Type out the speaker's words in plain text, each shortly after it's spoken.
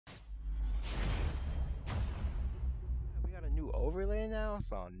now.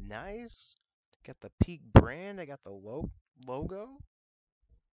 It's all nice. Got the Peak brand. I got the logo.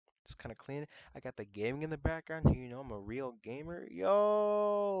 It's kind of clean. I got the gaming in the background. You know, I'm a real gamer.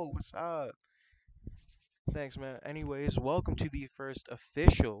 Yo, what's up? Thanks, man. Anyways, welcome to the first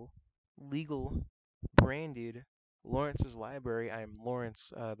official, legal, branded Lawrence's Library. I am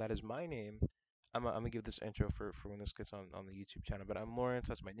Lawrence. That is my name. I'm gonna give this intro for when this gets on the YouTube channel. But I'm Lawrence.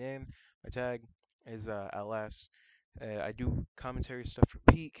 That's my name. My tag is LS. I do commentary stuff for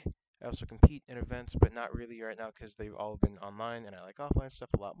Peak. I also compete in events, but not really right now because they've all been online, and I like offline stuff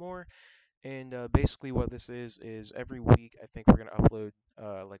a lot more. And basically, what this is every week I think we're gonna upload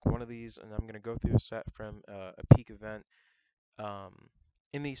like one of these, and I'm gonna go through a set from a Peak event. Um,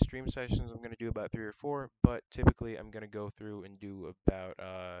 in these stream sessions, I'm gonna do about 3 or 4, but typically I'm gonna go through and do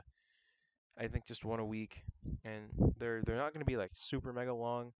about I think just one a week, and they're not gonna be like super mega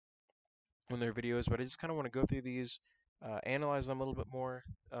long when they're videos, but I just kind of want to go through these, analyze them a little bit more.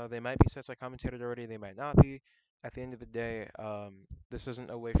 They might be sets I commentated already, they might not be. At the end of the day, this isn't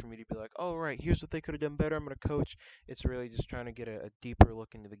a way for me to be like, oh, right, here's what they could have done better, I'm going to coach. It's really just trying to get a deeper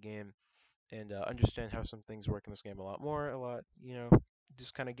look into the game and understand how some things work in this game a lot more,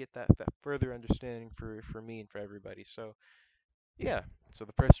 just kind of get that further understanding for me and for everybody. So, yeah, so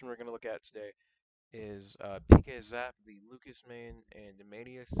the person we're going to look at today is PKZap, the Lucas main, and the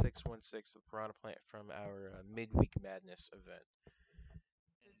Mania 616, the Piranha Plant from our Midweek Madness event.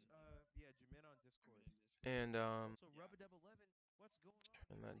 And turn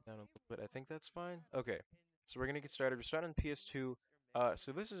that down a little bit. I think that's fine. Okay, so we're gonna get started. We're starting on PS2.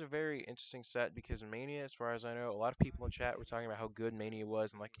 So this is a very interesting set because Mania, as far as I know, a lot of people in chat were talking about how good Mania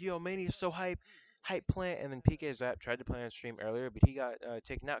was and like, yo, Mania's so hype plant. And then PKZap tried to play on stream earlier, but he got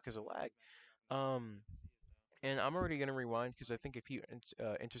taken out because of lag. Um, and I'm already going to rewind because I think a few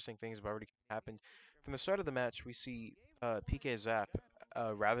interesting things have already happened. From the start of the match, we see PKZap,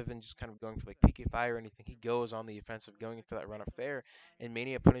 rather than just kind of going for like PK Fire or anything, he goes on the offensive, going into that run up fair, and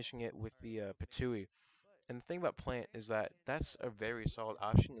Mania punishing it with the Patui. And the thing about Plant is that that's a very solid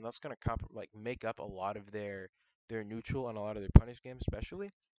option, and that's going to make up a lot of their neutral on a lot of their punish games,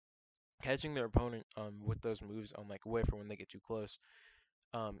 especially catching their opponent with those moves on like whiff or when they get too close.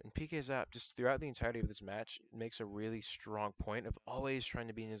 And PKZap, just throughout the entirety of this match, makes a really strong point of always trying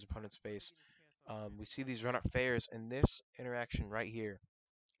to be in his opponent's face. We see these run-up fairs, and this interaction right here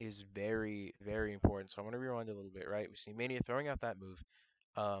is very, very important. So I want to rewind a little bit, right? We see Mania throwing out that move,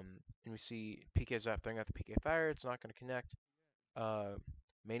 and we see PKZap throwing out the PK Fire. It's not going to connect. Uh,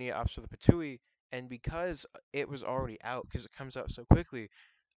 Mania opts for the Patui, and because it was already out, because it comes out so quickly,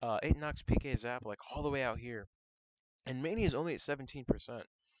 it knocks PKZap like all the way out here. And Mania is only at 17%.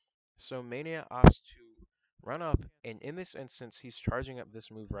 So Mania opts to run up, and in this instance, he's charging up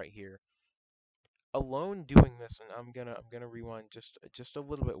this move right here. Alone doing this, and I'm gonna rewind just a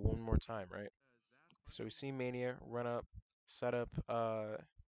little bit one more time, right? So we see Mania run up, set up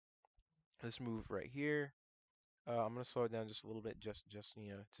this move right here. I'm gonna slow it down just a little bit, just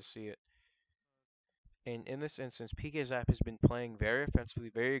to see it. And in this instance, PKZap has been playing very offensively,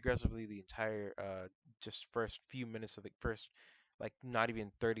 very aggressively the entire just first few minutes of the first, like not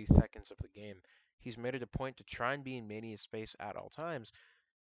even 30 seconds of the game. He's made it a point to try and be in Mania's space at all times,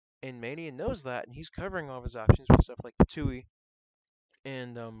 and Mania knows that, and he's covering all of his options with stuff like Patui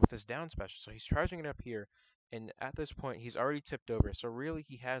and with his down special. So he's charging it up here, and at this point, he's already tipped over. So really,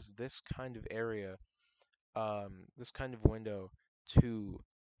 he has this kind of area, this kind of window to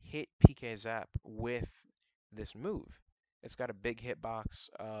hit PKZap with this move. It's got a big hitbox.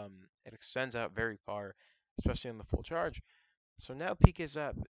 It extends out very far, especially on the full charge. So now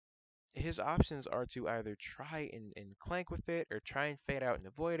PKZap, his options are to either try and clank with it, or try and fade out and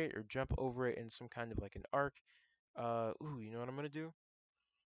avoid it, or jump over it in some kind of like an arc. You know what I'm gonna do?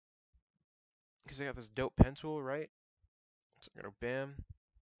 Because I got this dope pen tool, right? So I'm gonna bam,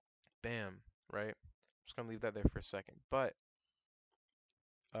 bam, right? I'm just gonna leave that there for a second. But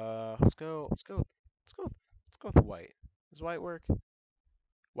let's go with white. Does white work?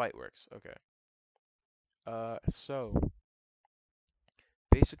 White works. Okay. So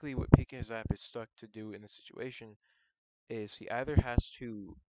basically, what PKZap is stuck to do in this situation is he either has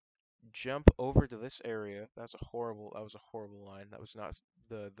to jump over to this area. That was a horrible line. That was not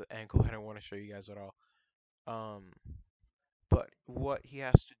the angle I don't want to show you guys at all. Um, but what he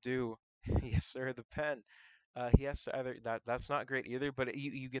has to do, yes sir, the pen. He has to either that's not great either, but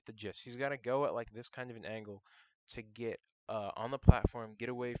you get the gist. He's got to go at like this kind of an angle to get on the platform, get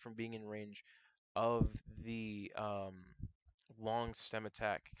away from being in range of the long stem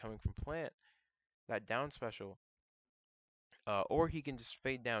attack coming from plant, that down special, or he can just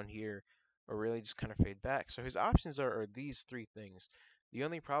fade down here, or really just kind of fade back. So his options are these three things. The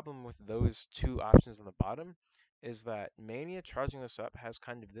only problem with those two options on the bottom is that Mania charging this up has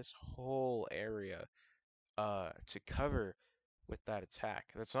kind of this whole area to cover with that attack.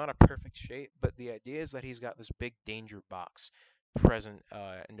 That's not a perfect shape, but the idea is that he's got this big danger box present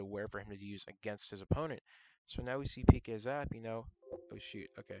and aware for him to use against his opponent. So now we see PKZap, you know. Oh shoot,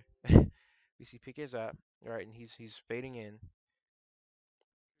 okay. We see PKZap, right, and he's fading in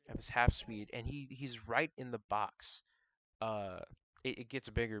at this half speed, and he's right in the box. Uh, it gets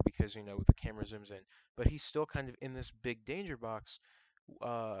bigger because the camera zooms in, but he's still kind of in this big danger box,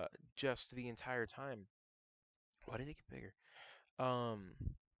 just the entire time. Why did it get bigger? Um,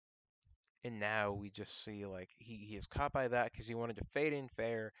 and now we just see like he is caught by that because he wanted to fade in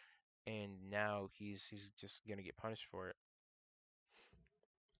fair, and now he's just gonna get punished for it.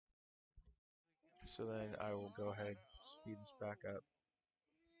 So then I will go ahead, speed this back up.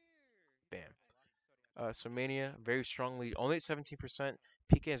 Bam. So Mania very strongly, only at 17%.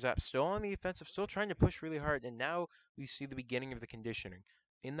 PKZap still on the offensive, still trying to push really hard, and now we see the beginning of the conditioning.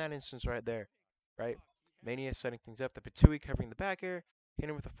 In that instance right there, right? Mania setting things up, the Patui covering the back air,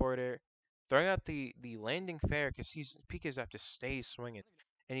 hitting with the forward air, throwing out the landing fair because he's PKZap just stays swinging,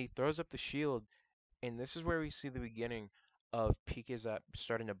 and he throws up the shield, and this is where we see the beginning of PKZap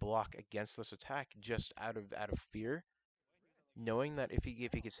starting to block against this attack just out of fear, knowing that if he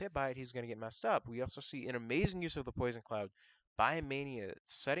gets hit by it, he's going to get messed up. We also see an amazing use of the Poison Cloud by Mania,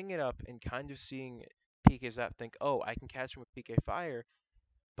 setting it up and kind of seeing PKZap think, oh, I can catch him with PK Fire,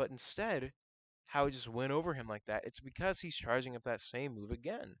 but instead, how it just went over him like that, it's because he's charging up that same move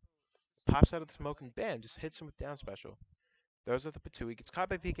again. Pops out of the smoke and bam, just hits him with down special. Throws out the Patui, gets caught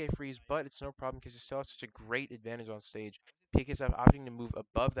by PK Freeze, but it's no problem because he still has such a great advantage on stage. PKZap opting to move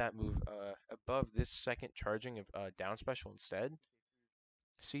above that move, above this second charging of down special instead.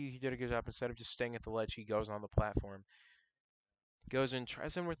 See, he did a good job. Instead of just staying at the ledge, he goes on the platform. Goes in,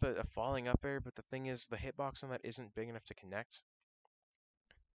 tries him with a falling up air, but the thing is, the hitbox on that isn't big enough to connect.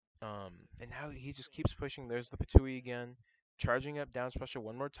 And now he just keeps pushing. There's the Patui again. Charging up down special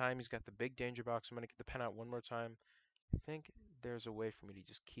one more time. He's got the big danger box. I'm going to get the pen out one more time. I think there's a way for me to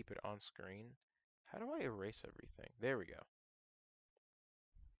just keep it on screen. How do I erase everything? There we go.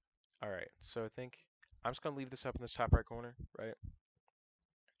 All right, so I think I'm just going to leave this up in this top right corner, right?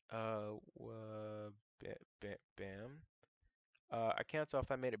 Bam. I can't tell if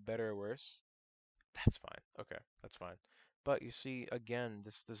that made it better or worse. That's fine. Okay, that's fine. But you see, again,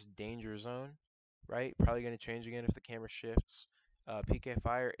 this danger zone, right? Probably going to change again if the camera shifts. PK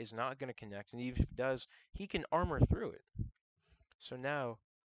Fire is not going to connect, and even if it does, he can armor through it. So now,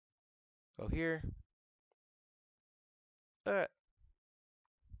 go here. Uh,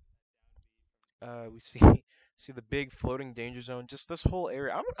 we see see the big floating danger zone. Just this whole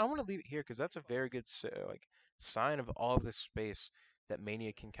area. I want to leave it here because that's a very good like sign of all of this space that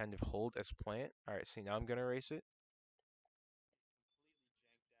Mania can kind of hold as plant. All right, see now I'm gonna erase it.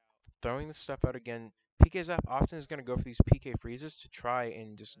 Throwing the stuff out again. PKZap often is gonna go for these PK freezes to try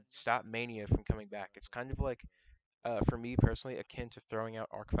and just stop Mania from coming back. It's kind of like for me personally, akin to throwing out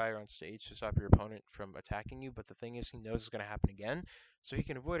arc fire on stage to stop your opponent from attacking you. But the thing is, he knows it's going to happen again, so he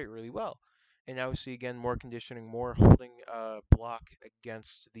can avoid it really well. And now we see again more conditioning, more holding block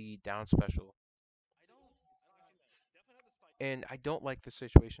against the down special. And I don't like the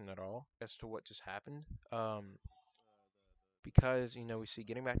situation at all as to what just happened. Because we see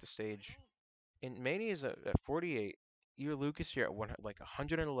getting back to stage, and Mania is at 48. You're Lucas, you're at like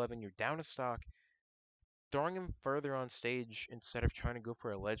 111. You're down a stock. Throwing him further on stage instead of trying to go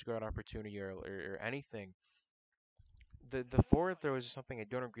for a ledge guard opportunity or anything. The forward throw is something I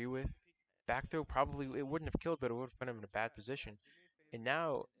don't agree with. Back throw probably it wouldn't have killed, but it would have put him in a bad position. And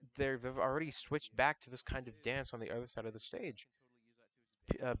now they've already switched back to this kind of dance on the other side of the stage.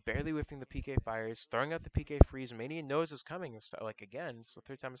 Barely whiffing the PK fires, throwing out the PK freeze. Mania knows it's coming. Like again, it's the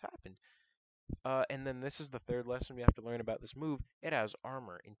third time it's happened. And then this is the third lesson we have to learn about this move. It has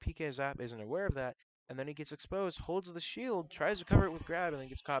armor, and PKZap isn't aware of that. And then he gets exposed, holds the shield, tries to cover it with grab, and then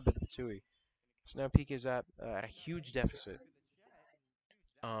gets caught by the Patui. So now PKZap at a huge deficit.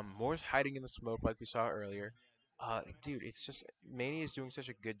 Moore's hiding in the smoke like we saw earlier. Dude, it's just Mania is doing such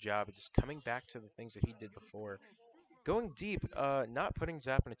a good job of just coming back to the things that he did before. Going deep, not putting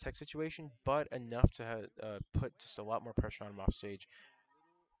Zap in a tech situation, but enough to put just a lot more pressure on him off stage.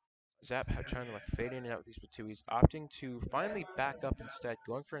 Zap trying to like fade in and out with these Patuis, opting to finally back up instead,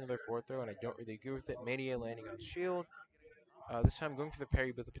 going for another forward throw, and I don't really agree with it. Mania landing on shield. This time going for the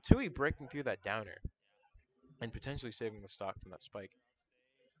parry, but the Patui breaking through that downer and potentially saving the stock from that spike.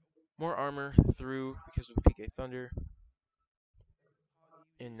 More armor through because of the PK Thunder,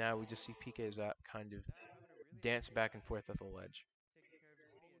 and now we just see PKZap kind of dance back and forth at the ledge.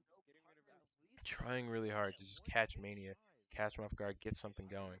 trying really hard to just catch Mania, catch him off guard, get something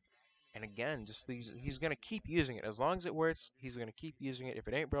going. And again, just these, he's gonna keep using it as long as it works. He's gonna keep using it. If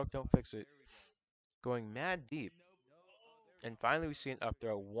it ain't broke, don't fix it. Going mad deep, and finally we see an up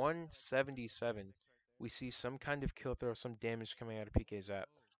throw, 177. We see some kind of kill throw, some damage coming out of PKZap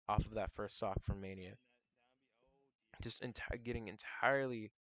off of that first stock from Mania. Just getting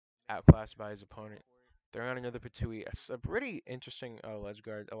entirely outclassed by his opponent. Throwing on another Patui, a pretty interesting ledge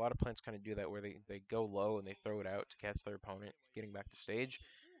guard. A lot of plants kind of do that where they go low and they throw it out to catch their opponent, getting back to stage.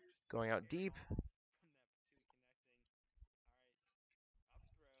 Going out deep,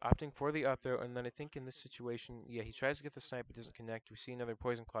 opting for the up throw, and then I think in this situation, yeah, he tries to get the snipe, but doesn't connect. We see another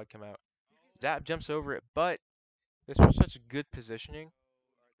Poison Cloud come out. Zap jumps over it, but this was such good positioning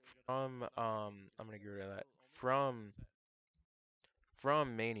from, I'm going to get rid of that, from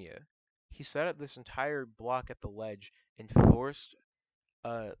Mania. He set up this entire block at the ledge and forced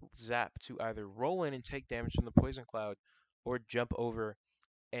Zap to either roll in and take damage from the Poison Cloud or jump over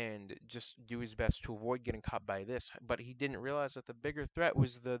and just do his best to avoid getting caught by this. But he didn't realize that the bigger threat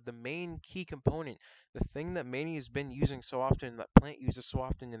was the main key component, the thing that Mania has been using so often, that Plant uses so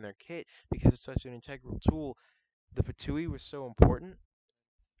often in their kit because it's such an integral tool. The Patui was so important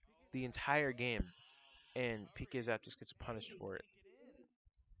the entire game, and PKZap just gets punished for it.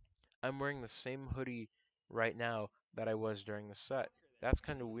 I'm wearing the same hoodie right now that I was during the set. That's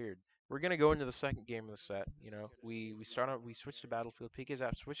kind of weird. We're gonna go into the second game of the set. You know, we start out, we switch to Battlefield.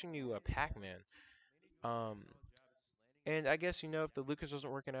 PKZap switching to Pac-Man. Um, and I guess, you know, if the Lucas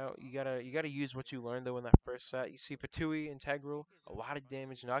wasn't working out, you gotta use what you learned though in that first set. You see Patui integral, a lot of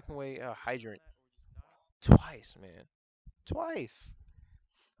damage, knocking away Hydrant twice, man, twice.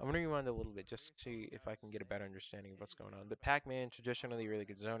 I'm gonna rewind a little bit just to see if I can get a better understanding of what's going on. But Pac-Man, traditionally really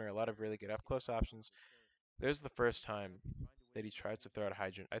good zoner, a lot of really good up close options. There's the first time that he tries to throw out a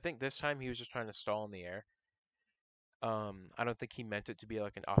Hydrant. I think this time he was just trying to stall in the air. I don't think he meant it to be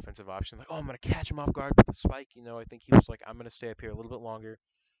like an offensive option, like, oh, I'm gonna catch him off guard with a spike. You know, I think he was like, I'm gonna stay up here a little bit longer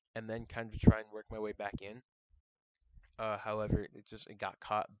and then kind of try and work my way back in. However, it got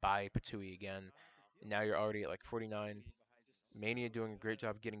caught by Patui again. And now you're already at like 49. Mania doing a great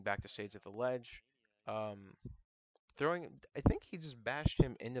job getting back to stage at the ledge. Um, throwing, I think he just bashed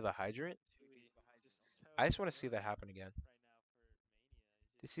him into the hydrant. I just want to see that happen again.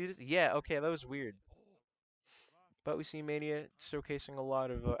 To see this, yeah, okay, that was weird. But we see Mania showcasing a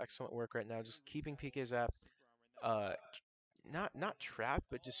lot of excellent work right now, just keeping PKZap uh, not trapped,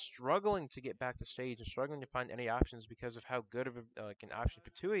 but just struggling to get back to stage and struggling to find any options because of how good of like an option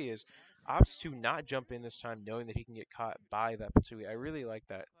Patui is. Opts to not jump in this time, knowing that he can get caught by that Patui. I really like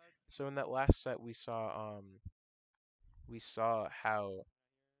that. So in that last set, we saw how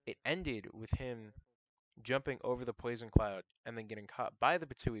it ended with him jumping over the poison cloud and then getting caught by the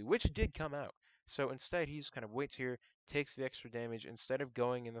Patui, which did come out. So instead, he just kind of waits here, takes the extra damage. Instead of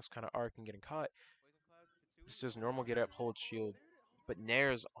going in this kind of arc and getting caught, it's just normal get up, hold shield. But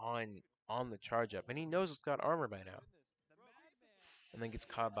Nair's on the charge up, and he knows it's got armor by now. And then gets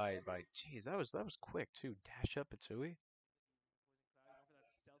caught by jeez, that was quick too. Dash up Patui.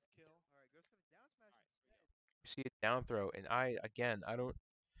 You see a down throw, and I don't.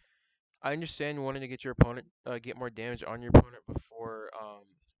 I understand wanting to get your opponent, get more damage on your opponent before,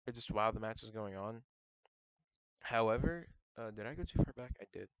 or just while the match is going on. However, did I go too far back? I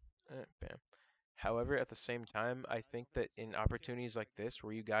did. Bam. However, at the same time, I think that in opportunities like this,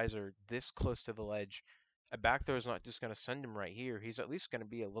 where you guys are this close to the ledge, a back throw is not just going to send him right here. He's at least going to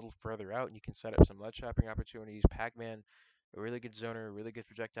be a little further out, and you can set up some ledge trapping opportunities. Pac-Man, a really good zoner, really good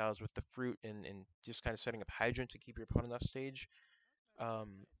projectiles with the fruit, and just kind of setting up Hydrant to keep your opponent off stage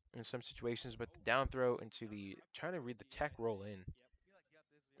in some situations. But the down throw into the, trying to read the tech roll in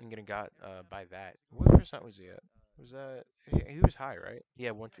and getting got by that. What percent was he at? Was that, he was high, right?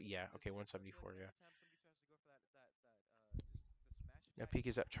 Yeah, yeah, okay, 174, yeah. Now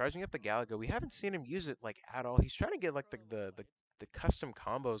PKZap charging up the Galaga. We haven't seen him use it like at all. He's trying to get like the custom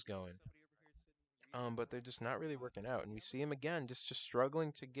combos going. But they're just not really working out. And we see him again just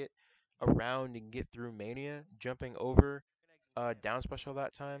struggling to get around and get through Mania, jumping over down special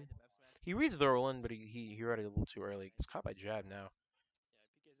that time. He reads the roll in, but he read it a little too early. He's caught by jab now.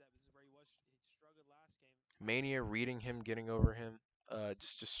 Mania reading him, getting over him,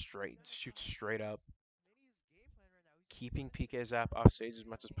 just straight, shoots straight up, keeping PKZap off stage as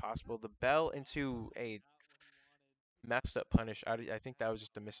much as possible. The bell into a messed up punish. I think that was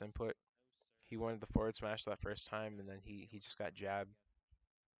just a misinput. He wanted the forward smash that first time, and then he just got jabbed.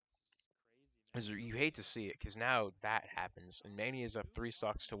 You hate to see it, because now that happens, and Mania is up 3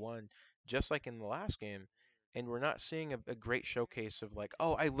 stocks to 1, just like in the last game. and we're not seeing a great showcase of like,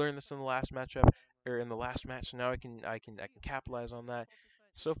 oh, I learned this in the last matchup or in the last match, so now I can capitalize on that.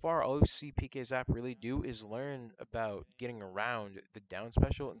 So far, all we see PKZap really do is learn about getting around the down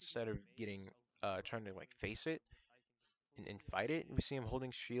special instead of getting trying to like face it and fight it. We see him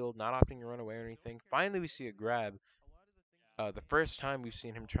holding shield, not opting to run away or anything. Finally, we see a grab. The first time we've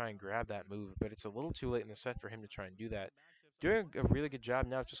seen him try and grab that move, but it's a little too late in the set for him to try and do that. Doing a really good job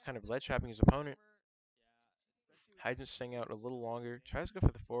now, just kind of ledge trapping his opponent. Hydrant staying out a little longer. Tries to go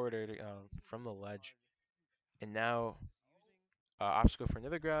for the forward air from the ledge. And now opts go for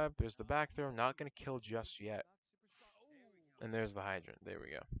another grab. There's the back throw. Not going to kill just yet. And there's the hydrant. There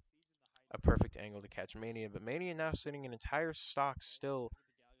we go. A perfect angle to catch Mania. But Mania now sitting an entire stock still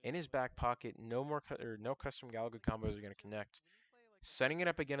in his back pocket. No more or no custom Galaga combos are going to connect. Setting it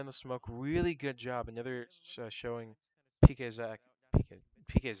up again in the smoke. Really good job. Another showing PKZap,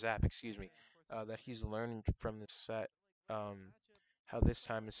 PKZap, excuse me, that he's learned from this set. How this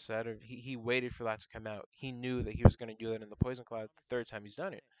time instead of he waited for that to come out. He knew that he was going to do that in the Poison Cloud the third time he's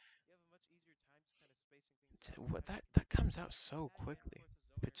done it. What that comes out so quickly.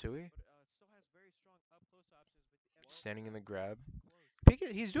 Pitui standing in the grab.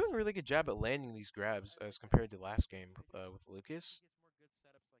 He's doing a really good job at landing these grabs as compared to last game with Lucas,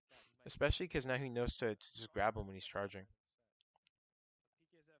 especially because now he knows to just grab him when he's charging.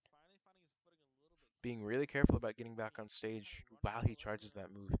 Being really careful about getting back on stage while he charges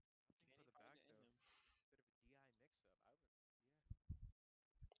that move.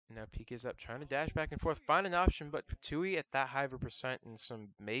 Now PKZap trying to dash back and forth, find an option, but Patui at that high of a percent and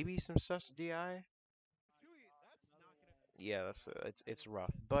maybe some sus DI. Yeah, it's rough.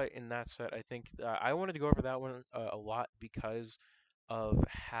 But in that set, I think I wanted to go over that one a lot because of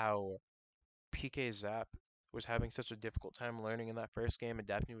how PKZap was having such a difficult time learning in that first game,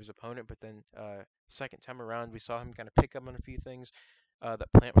 adapting to his opponent. But then second time around, we saw him kind of pick up on a few things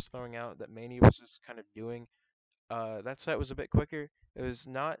that Plant was throwing out, that Mania was just kind of doing. That set was a bit quicker. It was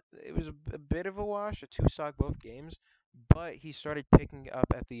not. It was a bit of a wash, a two stock both games, but he started picking up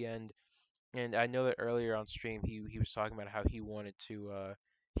at the end. And I know that earlier on stream he was talking about how he wanted a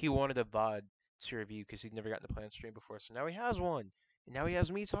VOD to review because he'd never gotten to play on stream before. So now he has one, and now he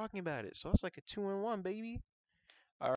has me talking about it. So that's like a 2-in-1, baby.